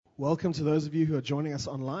Welcome to those of you who are joining us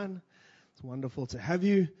online. It's wonderful to have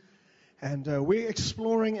you. And we're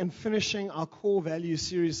exploring and finishing our core values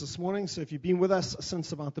series this morning. So if you've been with us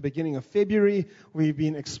since about the beginning of February, we've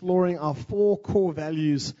been exploring our 4 core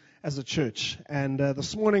values as a church. And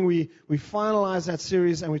this morning we finalize that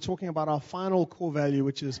series and we're talking about our final core value,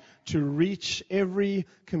 which is to reach every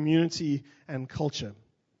community and culture.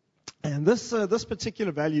 And this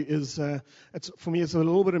particular value is, for me, it's a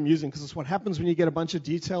little bit amusing because it's what happens when you get a bunch of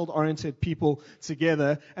detailed-oriented people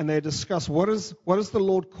together and they discuss what is the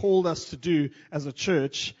Lord called us to do as a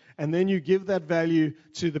church, and then you give that value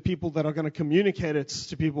to the people that are going to communicate it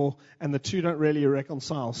to people, and the two don't really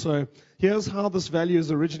reconcile. So here's how this value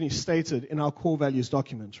is originally stated in our core values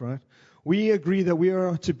document, right? We agree that we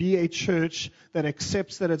are to be a church that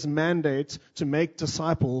accepts that its mandate to make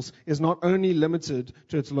disciples is not only limited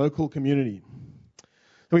to its local community. And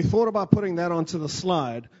we thought about putting that onto the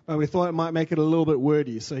slide, but we thought it might make it a little bit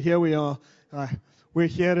wordy. So here we are. We're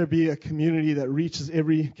here to be a community that reaches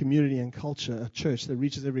every community and culture, a church that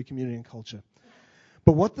reaches every community and culture.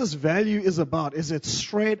 But what this value is about is it's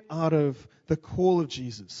straight out of the call of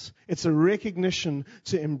Jesus. It's a recognition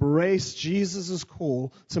to embrace Jesus'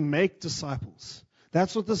 call to make disciples.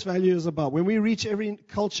 That's what this value is about. When we reach every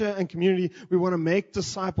culture and community, we want to make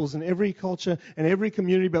disciples in every culture and every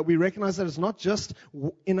community, but we recognize that it's not just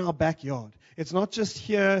in our backyard. It's not just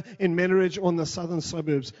here in Menneridge or in the southern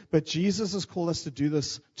suburbs, but Jesus has called us to do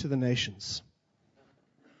this to the nations.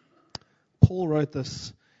 Paul wrote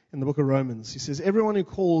this in the book of Romans. He says, everyone who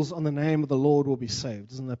calls on the name of the Lord will be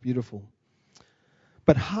saved. Isn't that beautiful?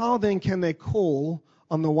 But how then can they call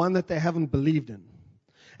on the one that they haven't believed in?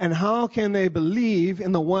 And how can they believe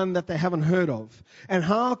in the one that they haven't heard of? And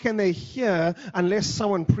how can they hear unless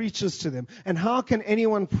someone preaches to them? And how can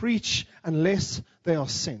anyone preach unless they are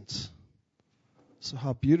sent? So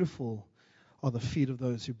how beautiful are the feet of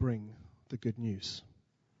those who bring the good news.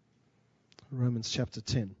 Romans chapter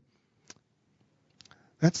 10.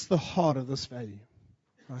 That's the heart of this value.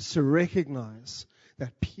 Right? To recognize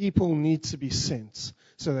that people need to be sent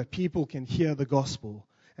so that people can hear the gospel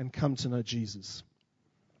and come to know Jesus.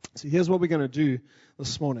 So here's what we're going to do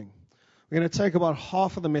this morning. We're going to take about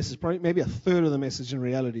half of the message, probably maybe a third of the message in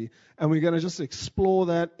reality, and we're going to just explore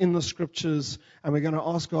that in the scriptures, and we're going to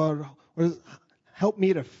ask God, help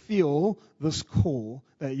me to feel this call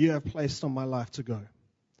that you have placed on my life to go.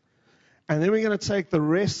 And then we're going to take the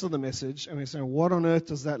rest of the message and we're saying, what on earth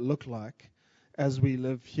does that look like as we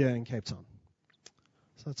live here in Cape Town?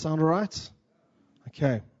 Does that sound all right?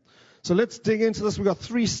 Okay. So let's dig into this. We've got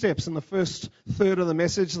 3 steps in the first third of the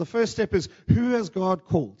message. The first step is, who has God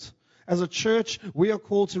called? As a church, we are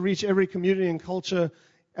called to reach every community and culture.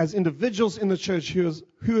 As individuals in the church,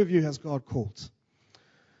 who of you has God called?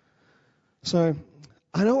 So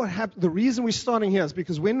I know what happened. The reason we're starting here is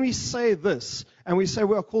because when we say this and we say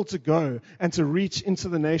we are called to go and to reach into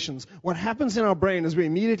the nations, what happens in our brain is we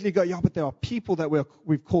immediately go, yeah, but there are people that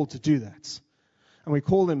we've called to do that. And we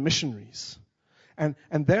call them missionaries. And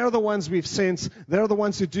they're the ones we've sent. They're the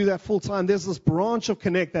ones who do that full time. There's this branch of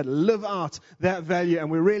Connect that live out that value,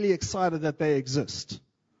 and we're really excited that they exist.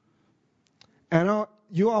 And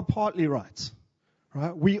you are partly right.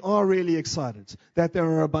 Right? We are really excited that there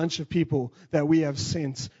are a bunch of people that we have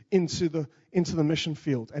sent into the mission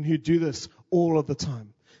field and who do this all of the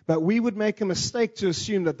time. But we would make a mistake to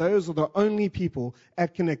assume that those are the only people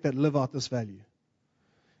at Connect that live out this value.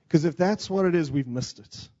 Because if that's what it is, we've missed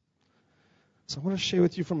it. So I want to share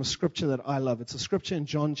with you from a scripture that I love. It's a scripture in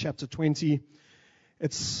John chapter 20.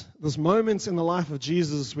 It's those moments in the life of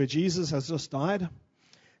Jesus where Jesus has just died.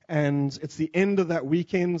 And it's the end of that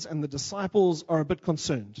weekend, and the disciples are a bit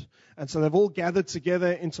concerned. And so they've all gathered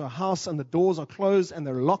together into a house, and the doors are closed, and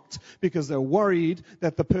they're locked because they're worried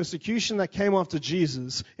that the persecution that came after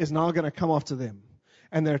Jesus is now going to come after them.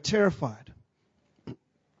 And they're terrified.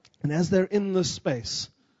 And as they're in this space,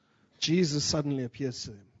 Jesus suddenly appears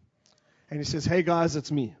to them. And he says, hey guys,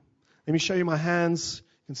 it's me. Let me show you my hands.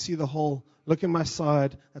 You can see the hole. Look in my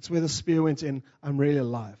side. That's where the spear went in. I'm really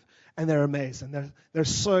alive. And they're amazed, and they're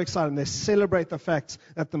so excited, and they celebrate the fact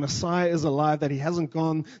that the Messiah is alive, that he hasn't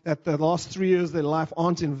gone, that the last 3 years of their life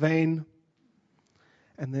aren't in vain.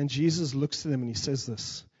 And then Jesus looks to them and he says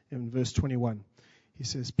this in verse 21. He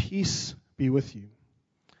says, peace be with you.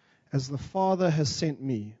 As the Father has sent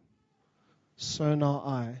me, so now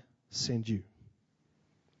I send you.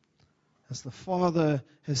 As the Father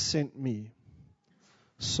has sent me,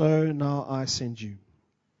 so now I send you.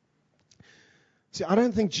 See, I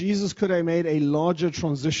don't think Jesus could have made a larger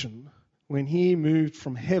transition when he moved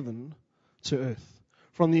from heaven to earth.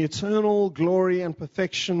 From the eternal glory and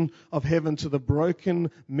perfection of heaven to the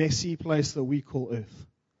broken, messy place that we call earth.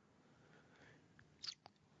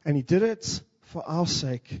 And He did it for our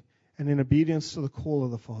sake and in obedience to the call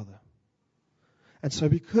of the Father. And so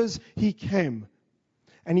because He came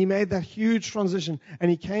and He made that huge transition and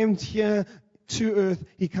He came here to earth,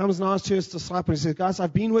 He comes now to His disciples. He says, guys,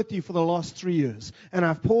 I've been with you for the last 3 years, and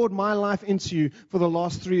I've poured my life into you for the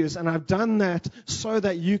last 3 years, and I've done that so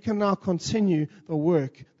that you can now continue the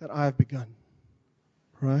work that I have begun.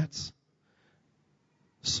 Right?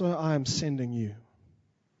 So I am sending you.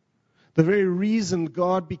 The very reason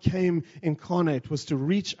God became incarnate was to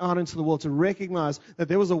reach out into the world, to recognize that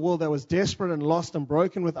there was a world that was desperate and lost and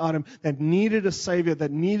broken without Him, that needed a Savior,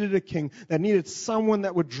 that needed a King, that needed someone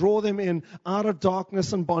that would draw them in out of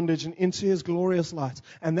darkness and bondage and into His glorious light.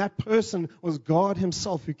 And that person was God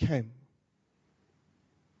Himself who came.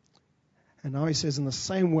 And now He says, in the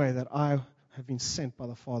same way that I have been sent by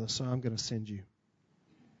the Father, so I'm going to send you.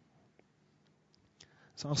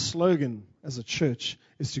 So our slogan as a church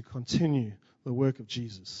is to continue the work of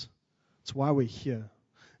Jesus. It's why we're here.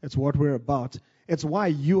 It's what we're about. It's why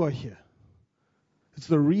you are here. It's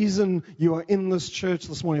the reason you are in this church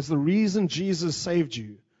this morning. It's the reason Jesus saved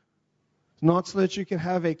you. Not so that you can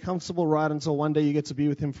have a comfortable ride until one day you get to be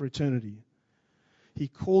with Him for eternity. He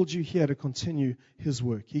called you here to continue His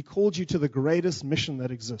work. He called you to the greatest mission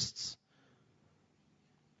that exists.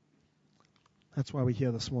 That's why we're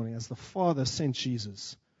here this morning. As the Father sent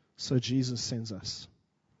Jesus, so Jesus sends us.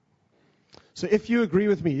 So if you agree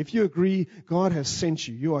with me, if you agree God has sent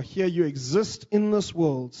you, you are here, you exist in this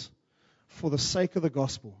world for the sake of the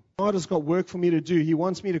gospel. God has got work for me to do. He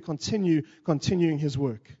wants me to continuing His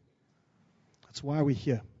work. That's why we're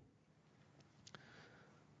here.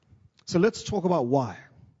 So let's talk about why.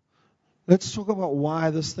 Let's talk about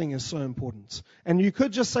why this thing is so important. And you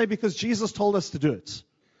could just say because Jesus told us to do it.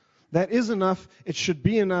 That is enough. It should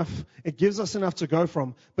be enough. It gives us enough to go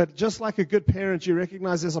from. But just like a good parent, you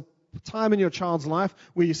recognize there's a time in your child's life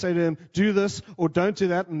where you say to them, do this or don't do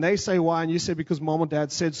that. And they say why. And you say because mom or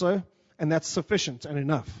dad said so. And that's sufficient and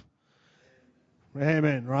enough.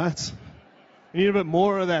 Amen, right? You need a bit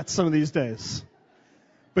more of that some of these days.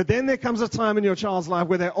 But then there comes a time in your child's life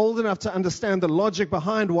where they're old enough to understand the logic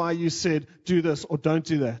behind why you said do this or don't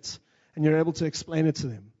do that. And you're able to explain it to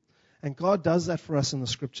them. And God does that for us in the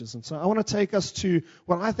Scriptures. And so I want to take us to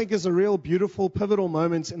what I think is a real beautiful, pivotal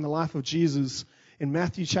moment in the life of Jesus in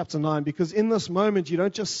Matthew chapter 9. Because in this moment, you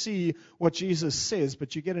don't just see what Jesus says,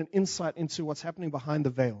 but you get an insight into what's happening behind the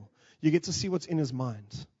veil. You get to see what's in His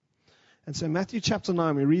mind. And so in Matthew chapter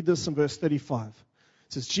 9, we read this in verse 35. It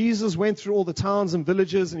says, Jesus went through all the towns and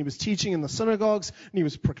villages, and He was teaching in the synagogues, and He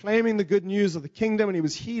was proclaiming the good news of the kingdom, and He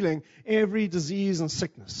was healing every disease and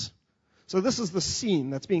sickness. So this is the scene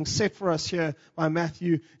that's being set for us here by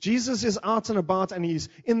Matthew. Jesus is out and about, and He's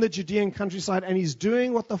in the Judean countryside, and He's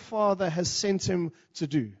doing what the Father has sent Him to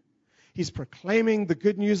do. He's proclaiming the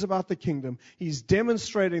good news about the kingdom. He's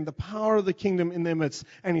demonstrating the power of the kingdom in their midst,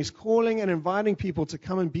 and He's calling and inviting people to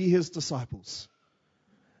come and be His disciples.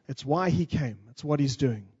 It's why He came. It's what He's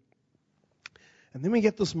doing. And then we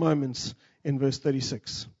get this moment in verse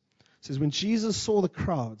 36. It says, when Jesus saw the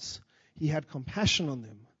crowds, He had compassion on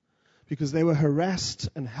them, because they were harassed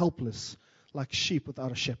and helpless like sheep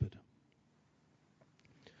without a shepherd.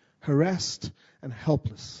 Harassed and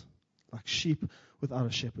helpless like sheep without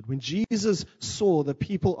a shepherd. When Jesus saw the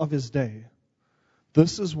people of His day,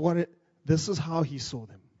 this is how He saw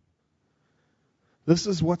them. This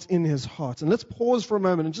is what's in His heart. And let's pause for a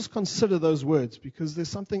moment and just consider those words, because there's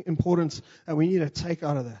something important that we need to take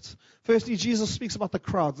out of that. Firstly, Jesus speaks about the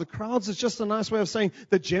crowds. The crowds is just a nice way of saying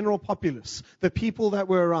the general populace, the people that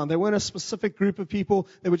were around. They weren't a specific group of people.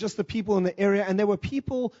 They were just the people in the area, and they were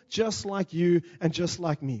people just like you and just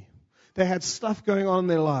like me. They had stuff going on in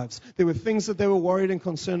their lives. There were things that they were worried and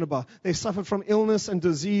concerned about. They suffered from illness and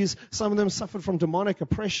disease. Some of them suffered from demonic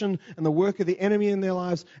oppression and the work of the enemy in their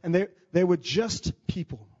lives. And they were just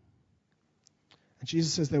people. And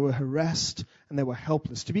Jesus says they were harassed and they were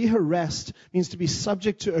helpless. To be harassed means to be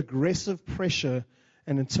subject to aggressive pressure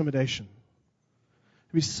and intimidation.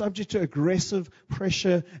 To be subject to aggressive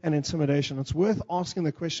pressure and intimidation. It's worth asking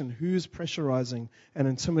the question, who's pressurizing and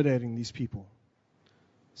intimidating these people?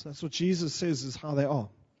 So that's what Jesus says is how they are.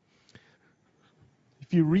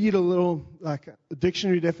 If you read a little, like a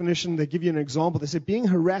dictionary definition, they give you an example. They say being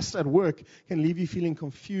harassed at work can leave you feeling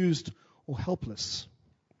confused or helpless.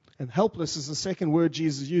 And helpless is the second word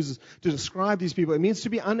Jesus uses to describe these people. It means to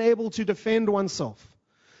be unable to defend oneself,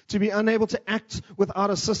 to be unable to act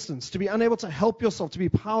without assistance, to be unable to help yourself, to be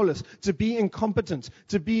powerless, to be incompetent,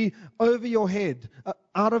 to be over your head,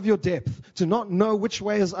 out of your depth, to not know which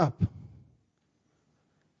way is up.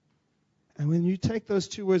 And when you take those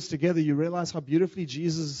two words together, you realize how beautifully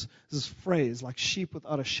Jesus' phrase, like sheep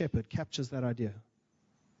without a shepherd, captures that idea.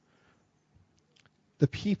 The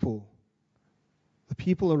people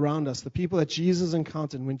around us, the people that Jesus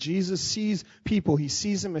encountered. When Jesus sees people, he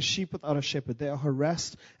sees them as sheep without a shepherd. They are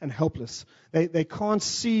harassed and helpless. They can't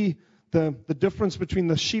see the difference between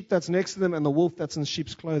the sheep that's next to them and the wolf that's in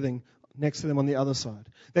sheep's clothing next to them on the other side.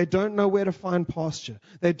 They don't know where to find pasture.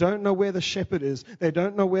 They don't know where the shepherd is. They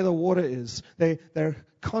don't know where the water is. They're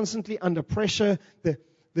constantly under pressure.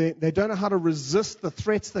 They don't know how to resist the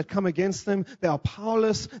threats that come against them. They are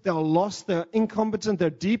powerless. They are lost. They're incompetent. They're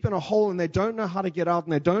deep in a hole, and they don't know how to get out,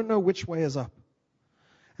 and they don't know which way is up.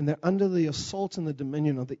 And they're under the assault and the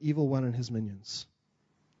dominion of the evil one and his minions.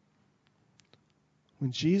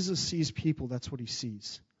 When Jesus sees people, that's what he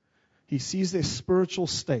sees. He sees their spiritual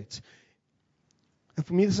state. And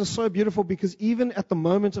for me, this is so beautiful because even at the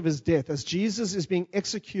moment of his death, as Jesus is being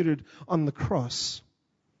executed on the cross,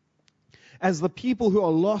 as the people who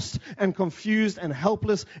are lost and confused and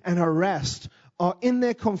helpless and harassed are in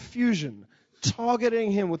their confusion,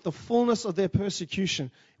 targeting him with the fullness of their persecution,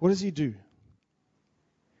 what does he do?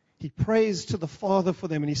 He prays to the Father for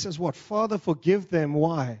them, and he says, what? Father, forgive them.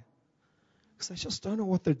 Why? Because they just don't know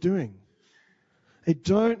what they're doing. They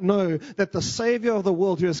don't know that the Savior of the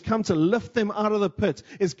world who has come to lift them out of the pit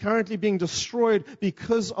is currently being destroyed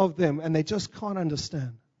because of them, and they just can't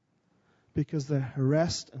understand because they're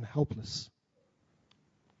harassed and helpless.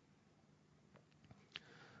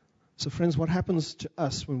 So friends, what happens to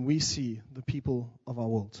us when we see the people of our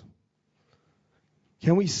world?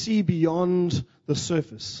 Can we see beyond the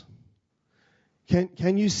surface?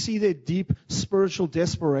 Can you see their deep spiritual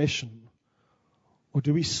desperation? Or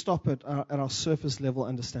do we stop at our surface level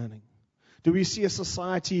understanding? Do we see a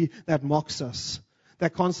society that mocks us,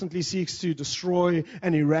 that constantly seeks to destroy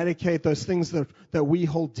and eradicate those things that we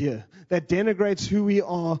hold dear, that denigrates who we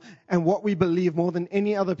are and what we believe more than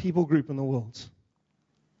any other people group in the world?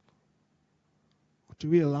 Or do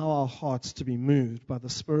we allow our hearts to be moved by the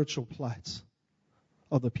spiritual plight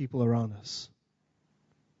of the people around us?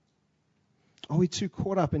 Are we too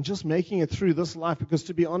caught up in just making it through this life? Because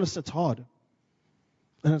to be honest, it's hard.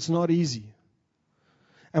 And it's not easy.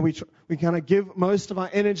 And we kind of give most of our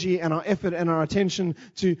energy and our effort and our attention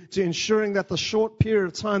to ensuring that the short period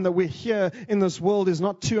of time that we're here in this world is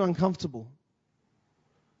not too uncomfortable.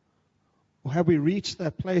 Or have we reached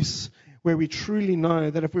that place where we truly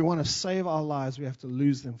know that if we want to save our lives, we have to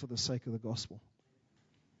lose them for the sake of the gospel?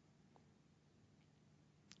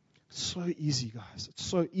 It's so easy, guys. It's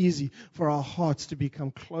so easy for our hearts to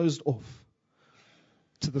become closed off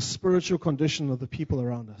to the spiritual condition of the people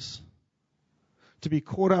around us. To be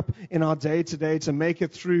caught up in our day-to-day, to make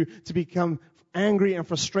it through, to become angry and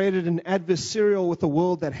frustrated and adversarial with a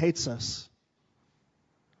world that hates us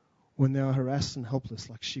when they are harassed and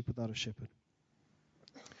helpless like sheep without a shepherd.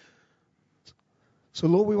 So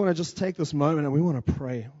Lord, we want to just take this moment and we want to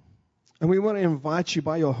pray. And we want to invite you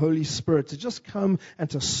by your Holy Spirit to just come and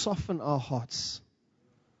to soften our hearts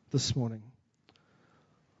this morning.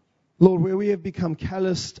 Lord, where we have become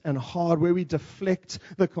calloused and hard, where we deflect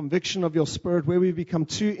the conviction of your Spirit, where we become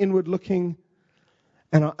too inward-looking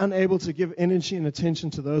and are unable to give energy and attention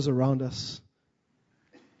to those around us,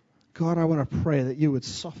 God, I want to pray that you would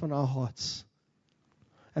soften our hearts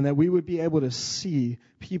and that we would be able to see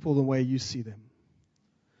people the way you see them.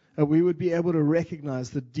 That we would be able to recognize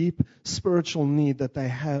the deep spiritual need that they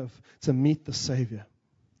have to meet the Savior,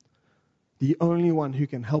 the only one who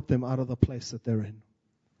can help them out of the place that they're in.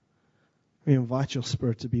 We invite your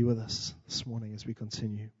Spirit to be with us this morning as we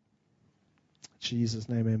continue. In Jesus'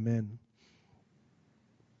 name, amen.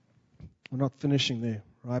 We're not finishing there,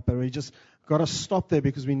 right? But we just got to stop there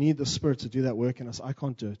because we need the Spirit to do that work in us. I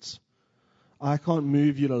can't do it. I can't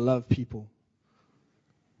move you to love people.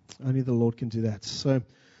 Only the Lord can do that. So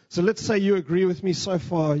let's say you agree with me so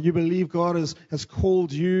far. You believe God has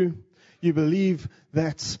called you. You believe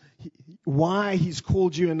that's why He's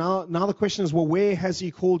called you. And now the question is, well, where has He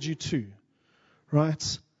called you to?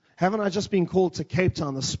 Right? Haven't I just been called to Cape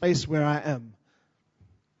Town, the space where I am?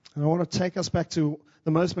 And I want to take us back to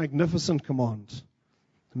the most magnificent command.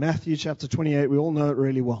 Matthew chapter 28, we all know it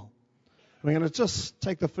really well. We're going to just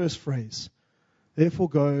take the first phrase. Therefore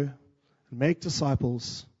go and make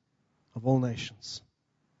disciples of all nations.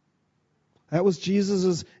 That was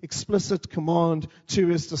Jesus' explicit command to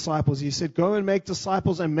his disciples. He said, go and make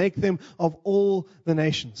disciples and make them of all the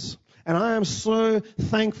nations. And I am so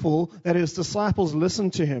thankful that his disciples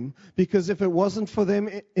listened to him, because if it wasn't for them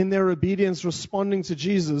in their obedience responding to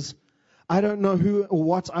Jesus, I don't know who or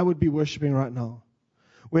what I would be worshiping right now.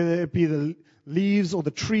 Whether it be leaves or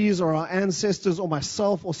the trees or our ancestors or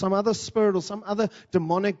myself or some other spirit or some other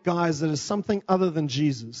demonic guise that is something other than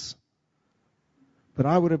Jesus. But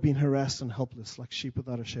I would have been harassed and helpless like sheep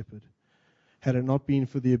without a shepherd had it not been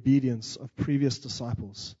for the obedience of previous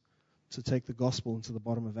disciples to take the gospel into the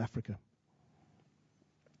bottom of Africa.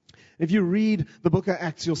 If you read the book of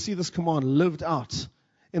Acts, you'll see this command lived out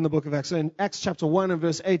in the book of Acts. So in Acts chapter 1 and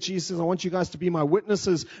verse 8, Jesus says, I want you guys to be my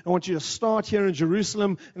witnesses. I want you to start here in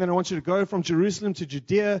Jerusalem, and then I want you to go from Jerusalem to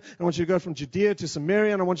Judea, and I want you to go from Judea to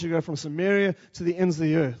Samaria, and I want you to go from Samaria to the ends of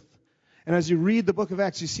the earth. And as you read the book of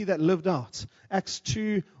Acts, you see that lived out. Acts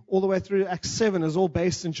 2 all the way through Acts 7 is all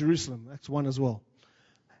based in Jerusalem. Acts 1 as well.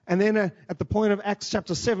 And then at the point of Acts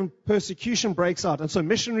chapter 7, persecution breaks out. And so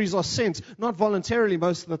missionaries are sent, not voluntarily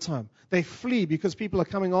most of the time. They flee because people are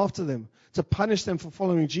coming after them to punish them for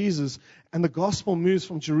following Jesus. And the gospel moves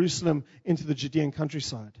from Jerusalem into the Judean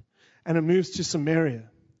countryside. And it moves to Samaria.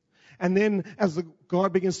 And then as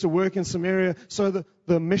God begins to work in Samaria, so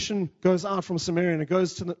the mission goes out from Samaria and it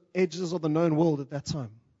goes to the edges of the known world at that time.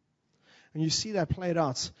 And you see that played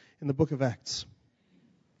out in the book of Acts.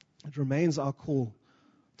 It remains our call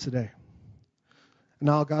today.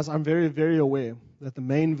 Now, guys, I'm very, very aware that the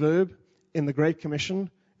main verb in the Great Commission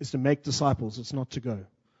is to make disciples. It's not to go.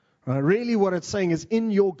 Right? Really what it's saying is in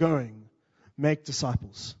your going, make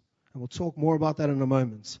disciples. And we'll talk more about that in a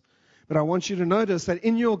moment. But I want you to notice that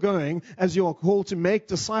in your going, as you are called to make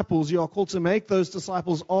disciples, you are called to make those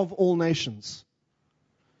disciples of all nations.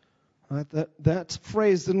 Right? That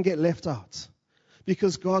phrase didn't get left out.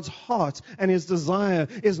 Because God's heart and His desire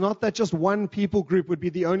is not that just one people group would be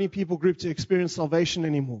the only people group to experience salvation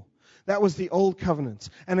anymore. That was the old covenant.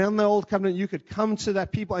 And in the old covenant, you could come to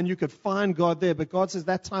that people and you could find God there. But God says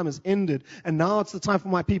that time has ended. And now it's the time for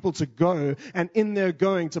my people to go. And in their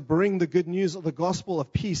going, to bring the good news of the gospel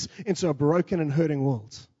of peace into a broken and hurting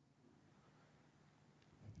world.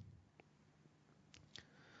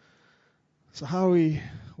 So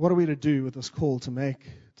what are we to do with this call to make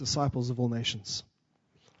disciples of all nations?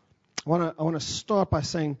 I want to start by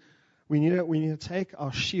saying we need to take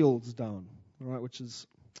our shields down, all right, which is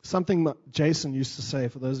something that Jason used to say.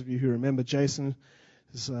 For those of you who remember, Jason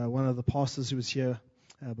is one of the pastors who was here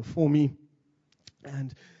before me.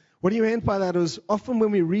 And what he meant by that is often when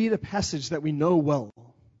we read a passage that we know well,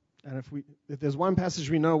 and if there's one passage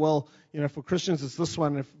we know well, for Christians it's this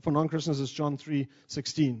one, for non-Christians it's John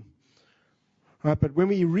 3:16. Right, but when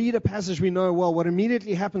we read a passage we know well, what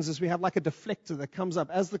immediately happens is we have like a deflector that comes up.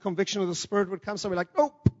 As the conviction of the Spirit would come, so we're like,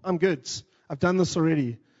 nope, I'm good. I've done this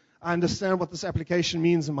already. I understand what this application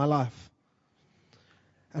means in my life.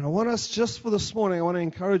 And I want us, just for this morning, I want to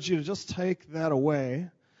encourage you to just take that away.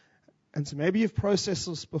 And so maybe you've processed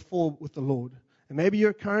this before with the Lord. And maybe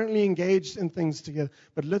you're currently engaged in things together.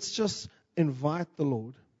 But let's just invite the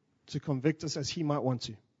Lord to convict us as He might want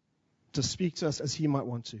to speak to us as He might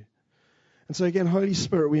want to. And so again, Holy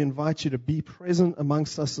Spirit, we invite you to be present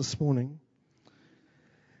amongst us this morning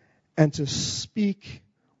and to speak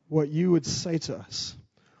what you would say to us.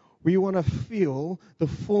 We want to feel the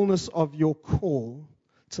fullness of your call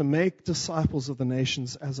to make disciples of the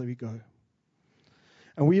nations as we go.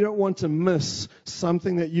 And we don't want to miss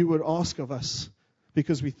something that you would ask of us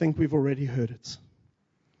because we think we've already heard it.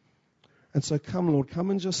 And so come, Lord,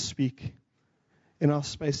 come and just speak in our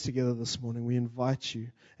space together this morning. We invite you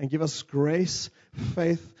and give us grace,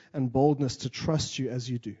 faith, and boldness to trust you as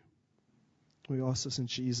you do. We ask this in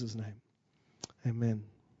Jesus' name. Amen.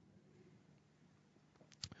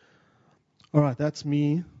 All right, that's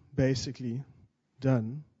me basically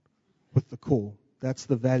done with the call. That's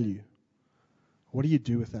the value. What do you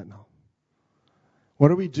do with that now? What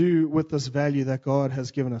do we do with this value that God has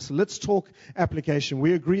given us? So let's talk application.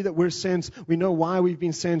 We agree that we're sent. We know why we've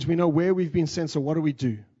been sent. We know where we've been sent. So what do we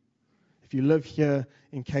do? If you live here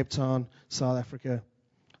in Cape Town, South Africa,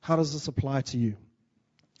 how does this apply to you?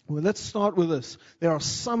 Well, let's start with this. There are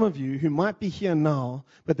some of you who might be here now,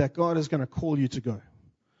 but that God is going to call you to go.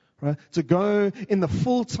 Right? To go in the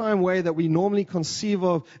full-time way that we normally conceive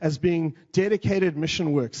of as being dedicated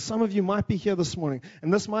mission work. Some of you might be here this morning,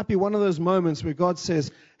 and this might be one of those moments where God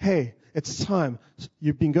says, hey, it's time.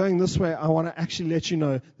 You've been going this way. I want to actually let you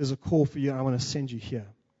know there's a call for you, and I want to send you here.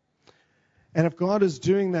 And if God is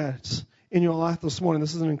doing that in your life this morning,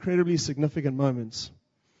 this is an incredibly significant moment.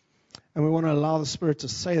 And we want to allow the Spirit to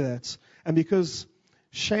say that. And because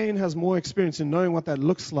Shane has more experience in knowing what that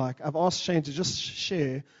looks like, I've asked Shane to just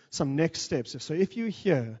share some next steps. So if you're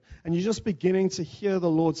here and you're just beginning to hear the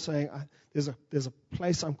Lord saying, there's a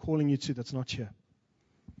place I'm calling you to that's not here,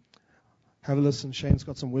 have a listen. Shane's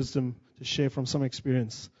got some wisdom to share from some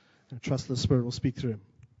experience. And I trust the Spirit will speak through him.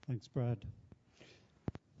 Thanks, Brad.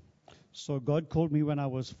 So God called me when I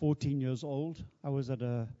was 14 years old. I was at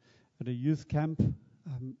a youth camp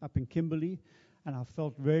up in Kimberley, and I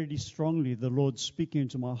felt very strongly the Lord speaking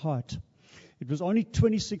into my heart. It was only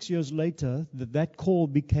 26 years later that call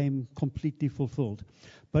became completely fulfilled.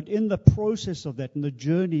 But in the process of that, in the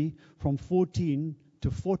journey from 14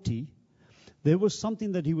 to 40, there was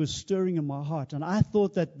something that He was stirring in my heart. And I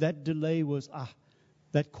thought that delay was,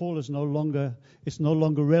 that call is no longer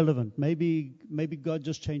relevant. Maybe God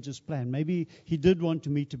just changed His plan. Maybe He did want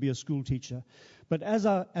me to be a school teacher. But as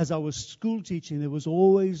I was school teaching, there was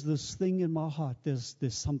always this thing in my heart. There's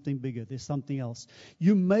something bigger. There's something else.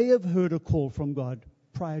 You may have heard a call from God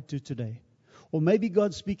prior to today. Or maybe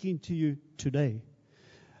God's speaking to you today.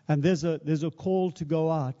 And there's a call to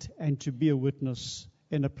go out and to be a witness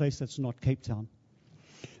in a place that's not Cape Town.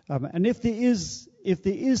 And if there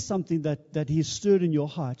is something that He's stirred in your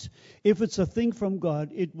heart, if it's a thing from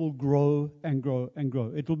God, it will grow and grow and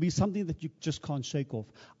grow. It will be something that you just can't shake off.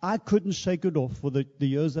 I couldn't shake it off for the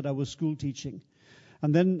years that I was school teaching.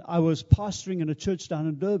 And then I was pastoring in a church down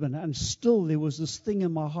in Durban, and still there was this thing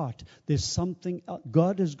in my heart. There's something,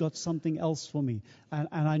 God has got something else for me. And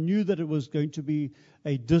I knew that it was going to be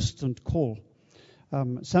a distant call.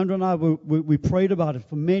 Sandra and I, we prayed about it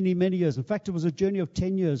for many, many years. In fact, it was a journey of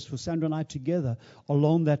 10 years for Sandra and I together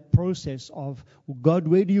along that process of, God,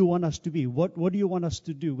 where do you want us to be? What do you want us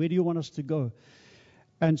to do? Where do you want us to go?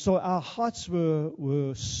 And so our hearts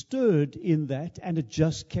were stirred in that, and it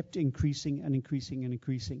just kept increasing and increasing and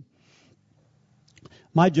increasing.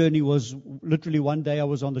 My journey was literally one day I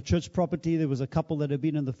was on the church property. There was a couple that had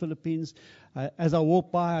been in the Philippines. As I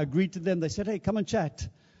walked by, I greeted them. They said, "Hey, come and chat."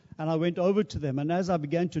 And I went over to them, and as I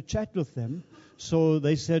began to chat with them, so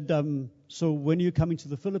they said, "So when are you coming to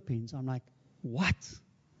the Philippines?" I'm like, "What?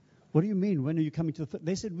 What do you mean, when are you coming to the Philippines?"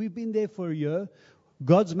 They said, "We've been there for a year.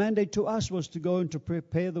 God's mandate to us was to go and to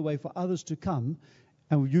prepare the way for others to come,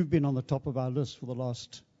 and you've been on the top of our list for the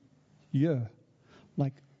last year."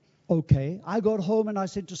 Like, okay. I got home and I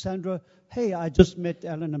said to Sandra, "Hey, I just met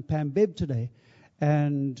Alan and Pam Bebb today."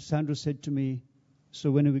 And Sandra said to me,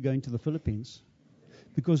 "So when are we going to the Philippines?"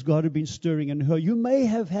 Because God had been stirring in her. You may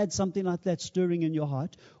have had something like that stirring in your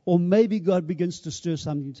heart, or maybe God begins to stir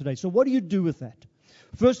something today. So what do you do with that?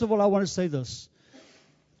 First of all, I want to say this.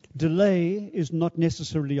 Delay is not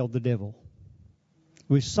necessarily of the devil.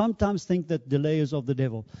 We sometimes think that delay is of the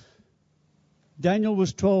devil. Daniel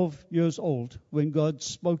was 12 years old when God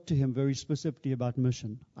spoke to him very specifically about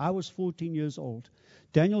mission. I was 14 years old.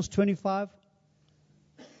 Daniel's 25.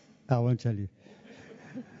 I won't tell you.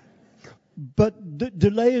 But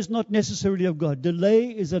delay is not necessarily of God. Delay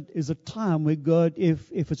is a time where God, if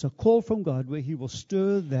it's a call from God, where He will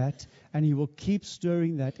stir that and He will keep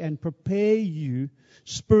stirring that and prepare you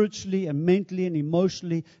spiritually and mentally and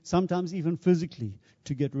emotionally, sometimes even physically,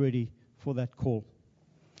 to get ready for that call.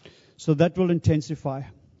 So that will intensify.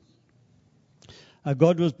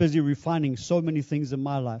 God was busy refining so many things in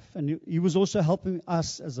my life. And He was also helping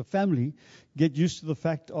us as a family get used to the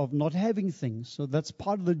fact of not having things. So that's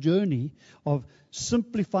part of the journey of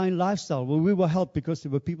simplifying lifestyle. Well, we were helped because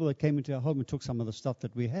there were people that came into our home and took some of the stuff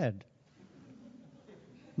that we had.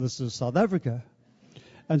 This is South Africa.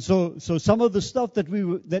 And so some of the stuff that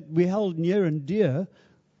we held near and dear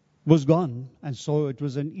was gone. And so it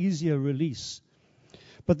was an easier release.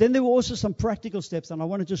 But then there were also some practical steps, and I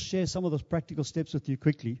want to just share some of those practical steps with you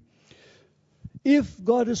quickly. If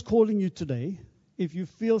God is calling you today, if you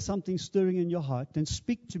feel something stirring in your heart, then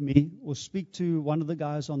speak to me or speak to one of the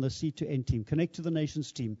guys on the C2N team. Connect to the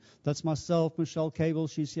Nations team. That's myself, Michelle Cable,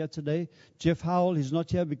 she's here today. Jeff Howell, he's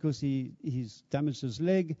not here because he's damaged his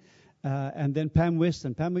leg. And then Pam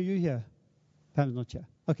Weston. Pam, are you here? Pam's not here.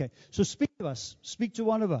 Okay, so speak to us. Speak to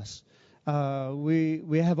one of us.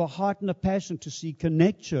 We have a heart and a passion to see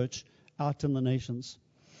Connect Church out in the nations.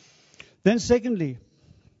 Then secondly,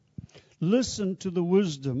 listen to the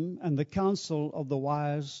wisdom and the counsel of the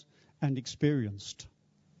wise and experienced.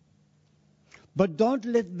 But don't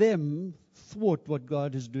let them thwart what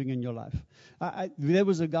God is doing in your life. There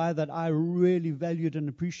was a guy that I really valued and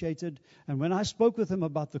appreciated, and when I spoke with him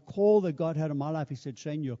about the call that God had in my life, he said,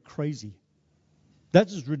 "Shane, you're crazy. That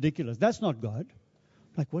is ridiculous. That's not God."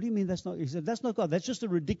 Like, what do you mean that's not? He said, "That's not God. That's just a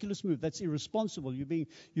ridiculous move. That's irresponsible. You're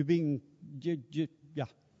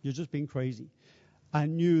just being crazy." I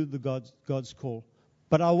knew God's call.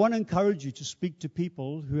 But I want to encourage you to speak to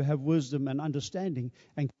people who have wisdom and understanding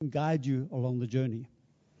and can guide you along the journey.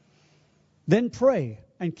 Then pray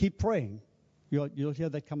and keep praying. You'll hear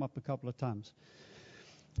that come up a couple of times.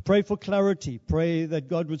 Pray for clarity. Pray that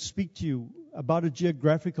God would speak to you about a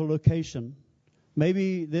geographical location.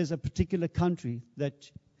 Maybe there's a particular country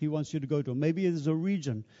that He wants you to go to. Maybe there's a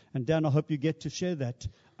region, and Dan, I hope you get to share that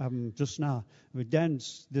just now. With Dan,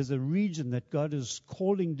 there's a region that God is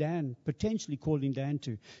calling Dan, potentially calling Dan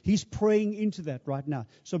to. He's praying into that right now.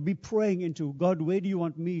 So be praying into, God, where do you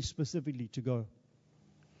want me specifically to go?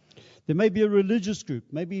 There may be a religious group.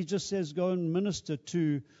 Maybe he just says, go and minister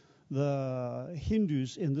to the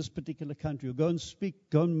Hindus in this particular country, or go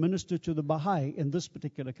and minister to the Baha'i in this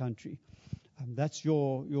particular country. That's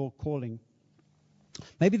your calling.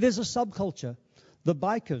 Maybe there's a subculture, the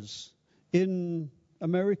bikers in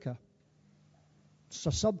America. It's a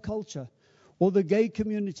subculture. Or the gay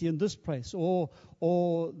community in this place, or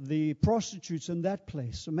the prostitutes in that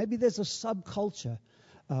place. So maybe there's a subculture,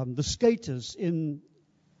 the skaters in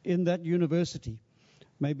that university.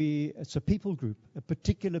 Maybe it's a people group, a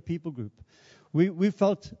particular people group. We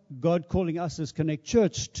felt God calling us as Connect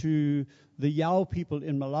Church to the Yao people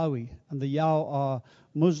in Malawi. And the Yao are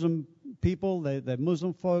Muslim people. They're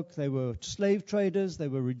Muslim folk. They were slave traders. They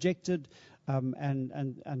were rejected.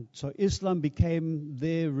 And so Islam became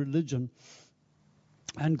their religion.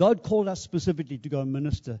 And God called us specifically to go and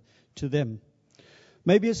minister to them.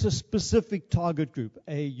 Maybe it's a specific target group.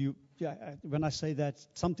 When I say that,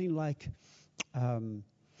 something like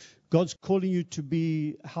God's calling you to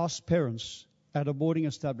be house parents at a boarding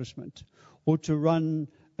establishment, or to run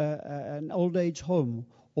an old age home,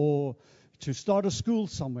 or to start a school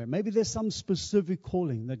somewhere. Maybe there's some specific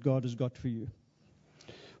calling that God has got for you.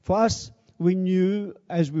 For us, we knew,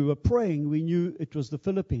 as we were praying, we knew it was the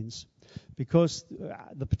Philippines, because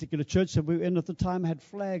the particular church that we were in at the time had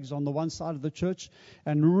flags on the one side of the church,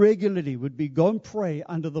 and regularly would be go and pray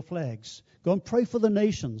under the flags. Go and pray for the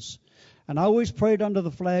nations. And I always prayed under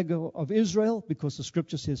the flag of Israel, because the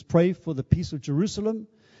scripture says, pray for the peace of Jerusalem.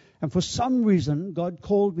 And for some reason, God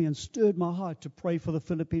called me and stirred my heart to pray for the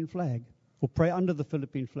Philippine flag, or pray under the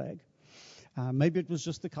Philippine flag. Maybe it was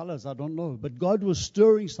just the colors, I don't know. But God was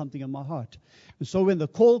stirring something in my heart. And so when the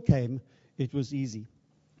call came, it was easy.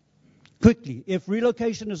 Quickly, if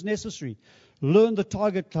relocation is necessary, learn the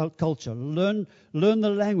target culture, learn the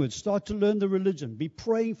language, start to learn the religion, be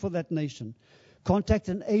praying for that nation. Contact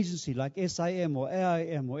an agency like SIM or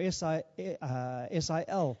AIM or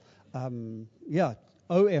SIL,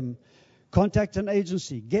 OM. Contact an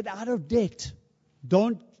agency. Get out of debt.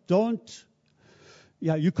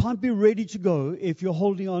 You can't be ready to go if you're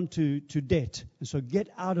holding on to debt. And so get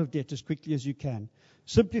out of debt as quickly as you can.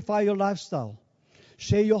 Simplify your lifestyle.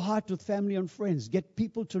 Share your heart with family and friends. Get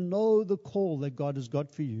people to know the call that God has got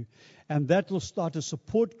for you. And that will start a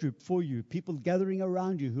support group for you. People gathering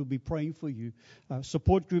around you who will be praying for you. A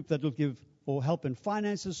support group that will give or help in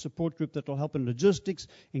finances. Support group that will help in logistics,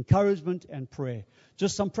 encouragement, and prayer.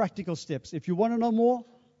 Just some practical steps. If you want to know more,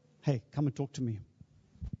 hey, come and talk to me.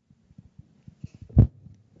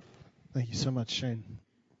 Thank you so much, Shane.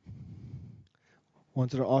 I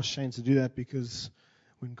wanted to ask Shane to do that because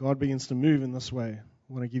when God begins to move in this way,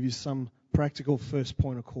 I want to give you some practical first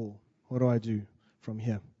point of call. What do I do from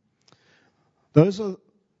here?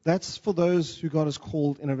 That's for those who God has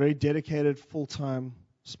called in a very dedicated, full-time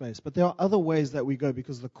space. But there are other ways that we go,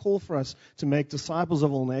 because the call for us to make disciples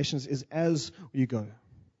of all nations is as we go.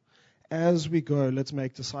 As we go, let's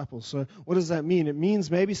make disciples. So what does that mean? It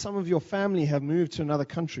means maybe some of your family have moved to another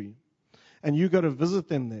country, and you go to visit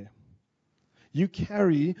them there. You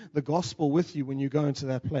carry the gospel with you when you go into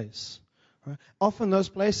that place. Right? Often those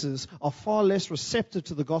places are far less receptive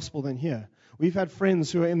to the gospel than here. We've had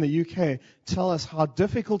friends who are in the UK tell us how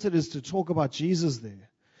difficult it is to talk about Jesus there,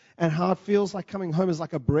 and how it feels like coming home is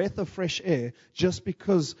like a breath of fresh air, just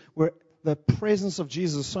because the presence of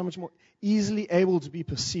Jesus is so much more easily able to be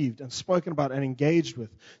perceived and spoken about and engaged with.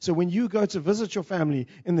 So when you go to visit your family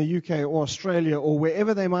in the UK or Australia or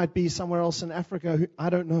wherever they might be, somewhere else in Africa, I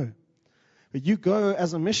don't know. But you go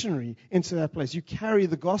as a missionary into that place. You carry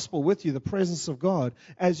the gospel with you, the presence of God,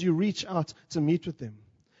 as you reach out to meet with them.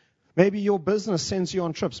 Maybe your business sends you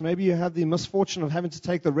on trips. Maybe you have the misfortune of having to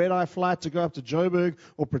take the red-eye flight to go up to Joburg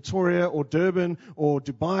or Pretoria or Durban or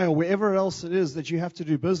Dubai or wherever else it is that you have to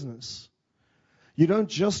do business. You don't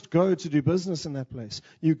just go to do business in that place.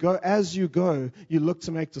 You go, as you go, you look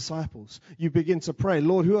to make disciples. You begin to pray,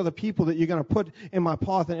 Lord, who are the people that you're going to put in my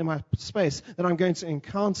path and in my space that I'm going to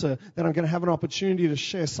encounter, that I'm going to have an opportunity to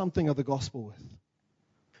share something of the gospel with?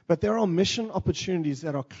 But there are mission opportunities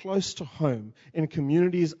that are close to home in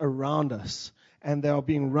communities around us. and they are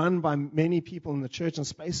being run by many people in the church and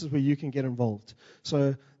spaces where you can get involved.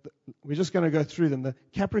 So we're just going to go through them. The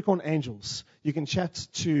Capricorn Angels. You can chat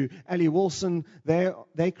to Ali Wilson.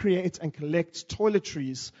 They create and collect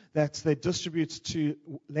toiletries that they distribute to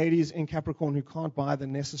ladies in Capricorn who can't buy the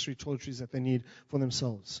necessary toiletries that they need for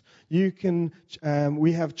themselves.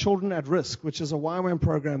 We have Children at Risk, which is a YWAM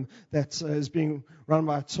program that is being run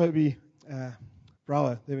by Toby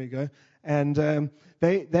Brower. There we go. And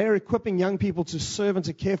they're equipping young people to serve and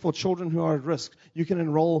to care for children who are at risk. You can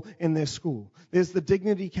enroll in their school. There's the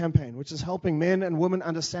Dignity Campaign, which is helping men and women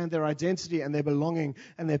understand their identity and their belonging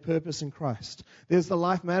and their purpose in Christ. There's the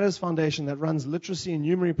Life Matters Foundation that runs literacy and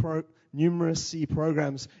numeracy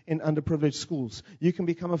programs in underprivileged schools. You can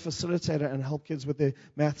become a facilitator and help kids with their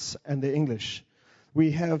maths and their English.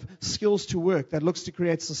 We have Skills to Work that looks to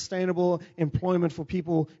create sustainable employment for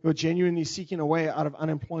people who are genuinely seeking a way out of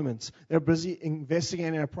unemployment. They're busy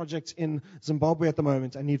investigating a project in Zimbabwe at the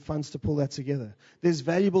moment and need funds to pull that together. There's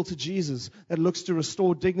Valuable to Jesus that looks to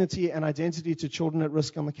restore dignity and identity to children at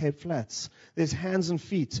risk on the Cape Flats. There's Hands and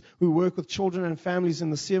Feet, who work with children and families in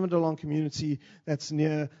the Sierra community that's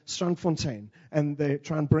near Strandfontein. And they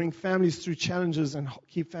try and bring families through challenges and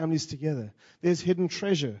keep families together. There's Hidden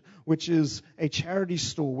Treasure, which is a charity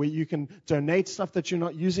store where you can donate stuff that you're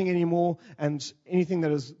not using anymore, and anything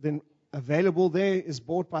that is then available there is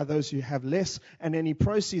bought by those who have less, and any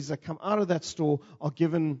proceeds that come out of that store are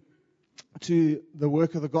given to the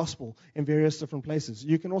work of the gospel in various different places.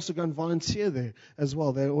 You can also go and volunteer there as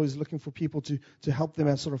well. They're always looking for people to help them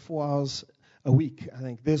at sort of 4 hours a week, I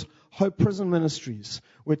think. There's Hope Prison Ministries,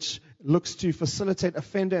 which looks to facilitate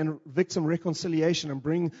offender and victim reconciliation and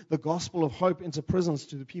bring the gospel of hope into prisons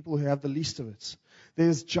to the people who have the least of it.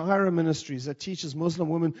 There's Jaira Ministries that teaches Muslim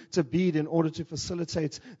women to bead in order to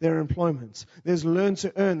facilitate their employment. There's Learn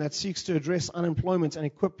to Earn that seeks to address unemployment and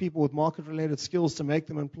equip people with market-related skills to make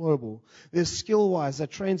them employable. There's Skillwise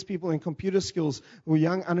that trains people in computer skills who are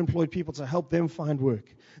young unemployed people to help them find work.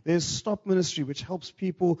 There's Stop Ministry, which helps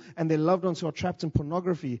people and their loved ones who are trapped in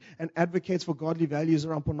pornography and advocates for godly values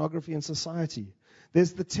around pornography in society.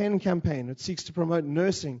 There's the 10 campaign. It seeks to promote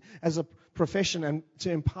nursing as a profession and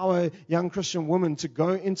to empower young Christian women to go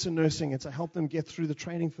into nursing and to help them get through the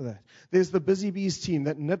training for that. There's the Busy Bees team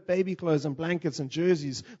that knit baby clothes and blankets and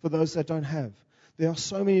jerseys for those that don't have. There are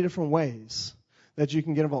so many different ways that you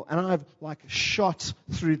can get involved. And I've shot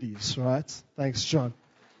through these, right? Thanks, John.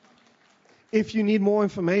 If you need more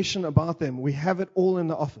information about them, we have it all in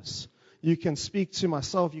the office. You can speak to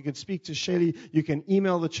myself, you can speak to Shelly, you can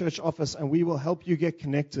email the church office, and we will help you get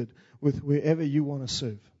connected with wherever you want to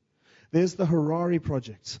serve. There's the Harari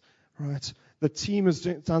Project, right? The team has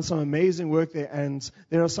done some amazing work there, and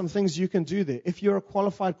there are some things you can do there. If you're a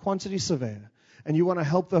qualified quantity surveyor and you want to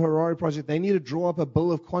help the Harari Project, they need to draw up a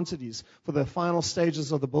bill of quantities for the final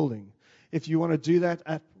stages of the building. If you want to do that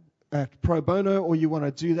at pro bono, or you want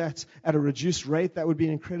to do that at a reduced rate, that would be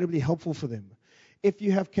incredibly helpful for them. If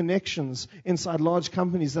you have connections inside large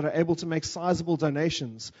companies that are able to make sizable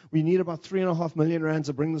donations, we need about 3.5 million rand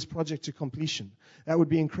to bring this project to completion. That would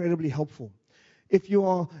be incredibly helpful. If you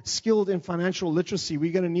are skilled in financial literacy,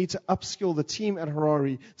 we're going to need to upskill the team at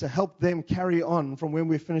Harari to help them carry on from when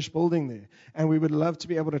we finish building there. And we would love to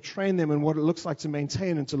be able to train them in what it looks like to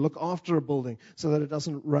maintain and to look after a building so that it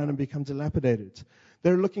doesn't run and become dilapidated.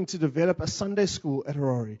 They're looking to develop a Sunday school at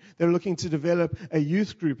Harari. They're looking to develop a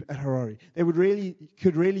youth group at Harari. They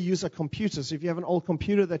could really use a computer. So if you have an old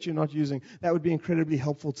computer that you're not using, that would be incredibly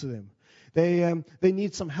helpful to them. They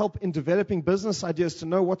need some help in developing business ideas to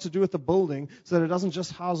know what to do with the building so that it doesn't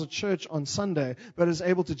just house a church on Sunday, but is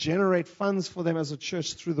able to generate funds for them as a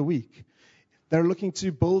church through the week. They're looking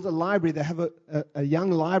to build a library. They have a young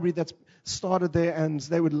library that's started there, and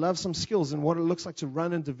they would love some skills in what it looks like to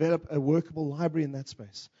run and develop a workable library in that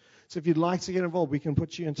space. So if you'd like to get involved, we can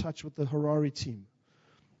put you in touch with the Harari team.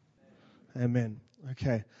 Amen.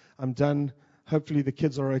 Okay, I'm done. Hopefully the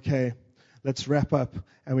kids are okay. Let's wrap up,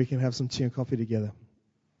 and we can have some tea and coffee together.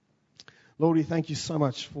 Lord, we thank you so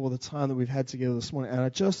much for the time that we've had together this morning. And I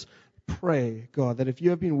just pray, God, that if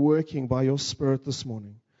you have been working by your Spirit this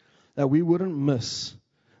morning, that we wouldn't miss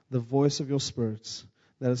the voice of your Spirit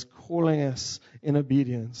that is calling us in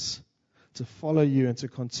obedience to follow you and to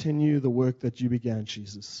continue the work that you began,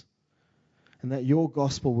 Jesus. And that your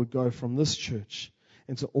gospel would go from this church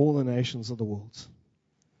into all the nations of the world.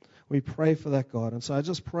 We pray for that, God. And so I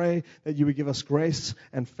just pray that you would give us grace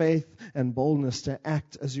and faith and boldness to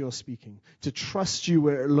act as you are speaking, to trust you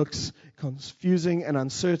where it looks confusing and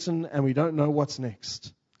uncertain and we don't know what's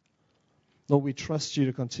next. Lord, we trust you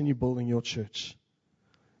to continue building your church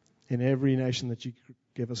in every nation that you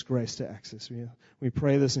give us grace to access. We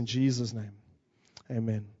pray this in Jesus' name.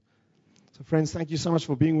 Amen. So friends, thank you so much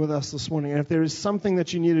for being with us this morning. And if there is something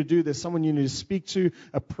that you need to do, there's someone you need to speak to,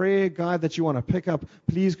 a prayer guide that you want to pick up,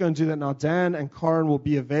 please go and do that now. Dan and Karen will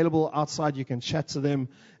be available outside. You can chat to them.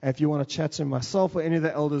 If you want to chat to myself or any of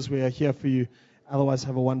the elders, we are here for you. Otherwise,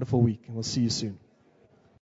 have a wonderful week, and we'll see you soon.